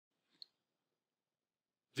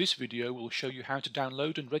This video will show you how to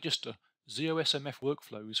download and register OSMF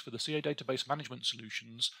workflows for the CA database management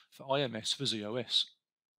solutions for IMS for ZOS.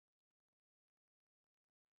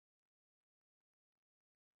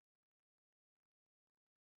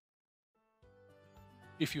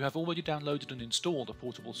 If you have already downloaded and installed a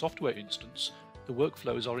portable software instance, the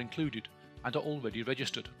workflows are included and are already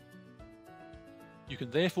registered. You can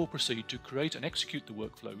therefore proceed to create and execute the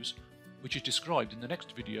workflows, which is described in the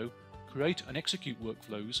next video, Create and Execute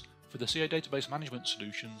Workflows for the CA Database Management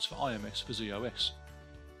Solutions for IMS for ZOS.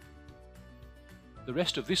 The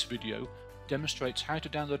rest of this video demonstrates how to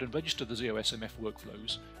download and register the OSMF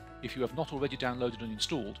workflows if you have not already downloaded and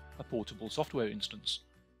installed a portable software instance.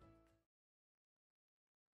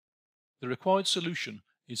 The required solution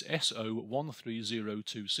is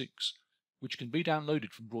SO13026, which can be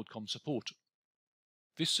downloaded from Broadcom support.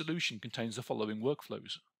 This solution contains the following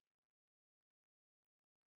workflows.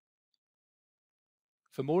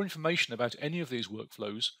 For more information about any of these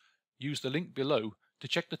workflows, use the link below to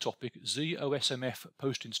check the topic OSMF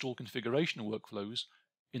post-install configuration workflows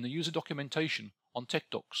in the user documentation on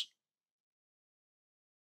TechDocs.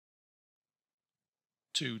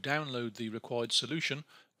 To download the required solution,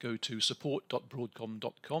 go to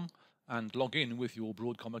support.broadcom.com and log in with your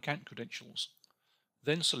Broadcom account credentials.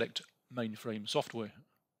 Then select Mainframe Software.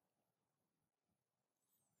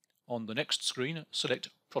 On the next screen, select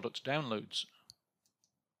Product Downloads.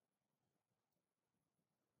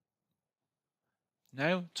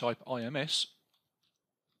 Now type IMS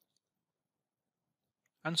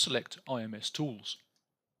and select IMS Tools.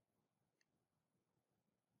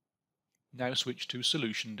 Now switch to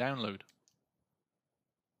Solution Download.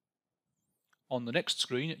 On the next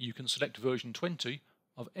screen you can select version 20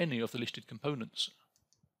 of any of the listed components.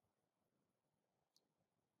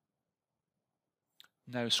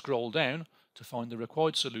 Now scroll down to find the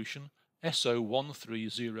required solution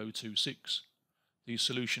SO13026. The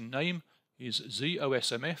solution name is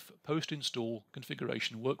OSMF Post-Install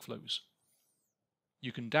Configuration Workflows.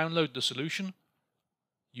 You can download the solution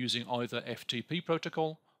using either FTP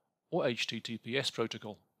protocol or HTTPS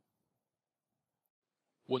protocol.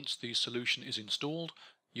 Once the solution is installed,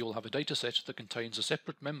 you will have a dataset that contains a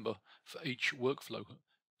separate member for each workflow,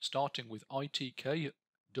 starting with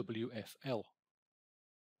ITK-WFL.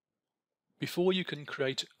 Before you can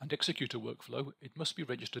create and execute a workflow, it must be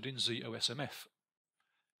registered in OSMF.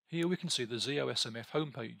 Here we can see the OSMF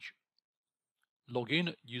homepage. Log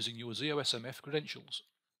in using your OSMF credentials.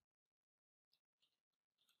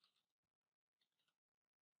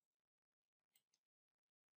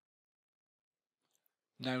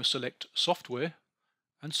 Now select Software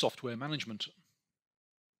and Software Management.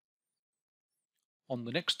 On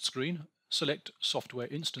the next screen, select Software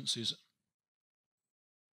Instances.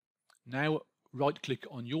 Now right-click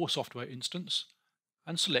on your software instance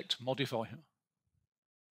and select Modify.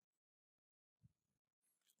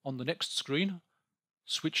 On the next screen,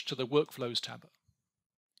 switch to the Workflows tab.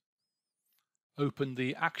 Open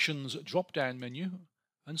the Actions drop-down menu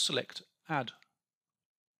and select Add.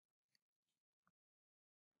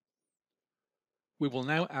 We will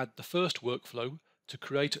now add the first workflow to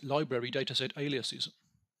create library dataset aliases.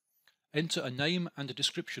 Enter a name and a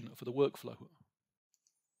description for the workflow.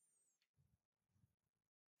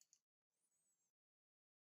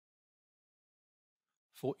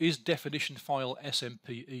 For Is Definition File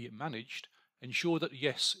SMPE Managed, ensure that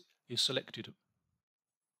Yes is selected.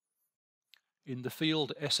 In the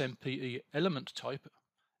field SMPE Element Type,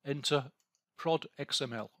 enter prod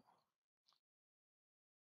XML.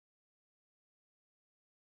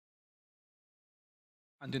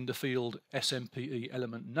 And in the field SMPE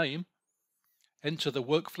Element Name, enter the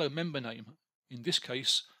workflow member name, in this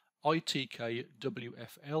case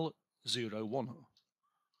ITK-WFL01.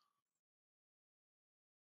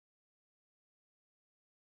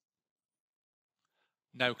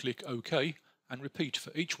 Now click OK and repeat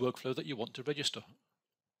for each workflow that you want to register.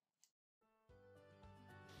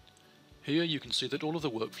 Here you can see that all of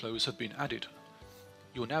the workflows have been added.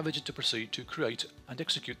 You are now ready to proceed to create and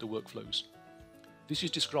execute the workflows. This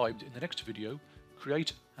is described in the next video,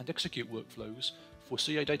 Create and Execute Workflows for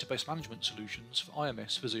CA Database Management Solutions for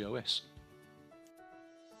IMS for ZOS.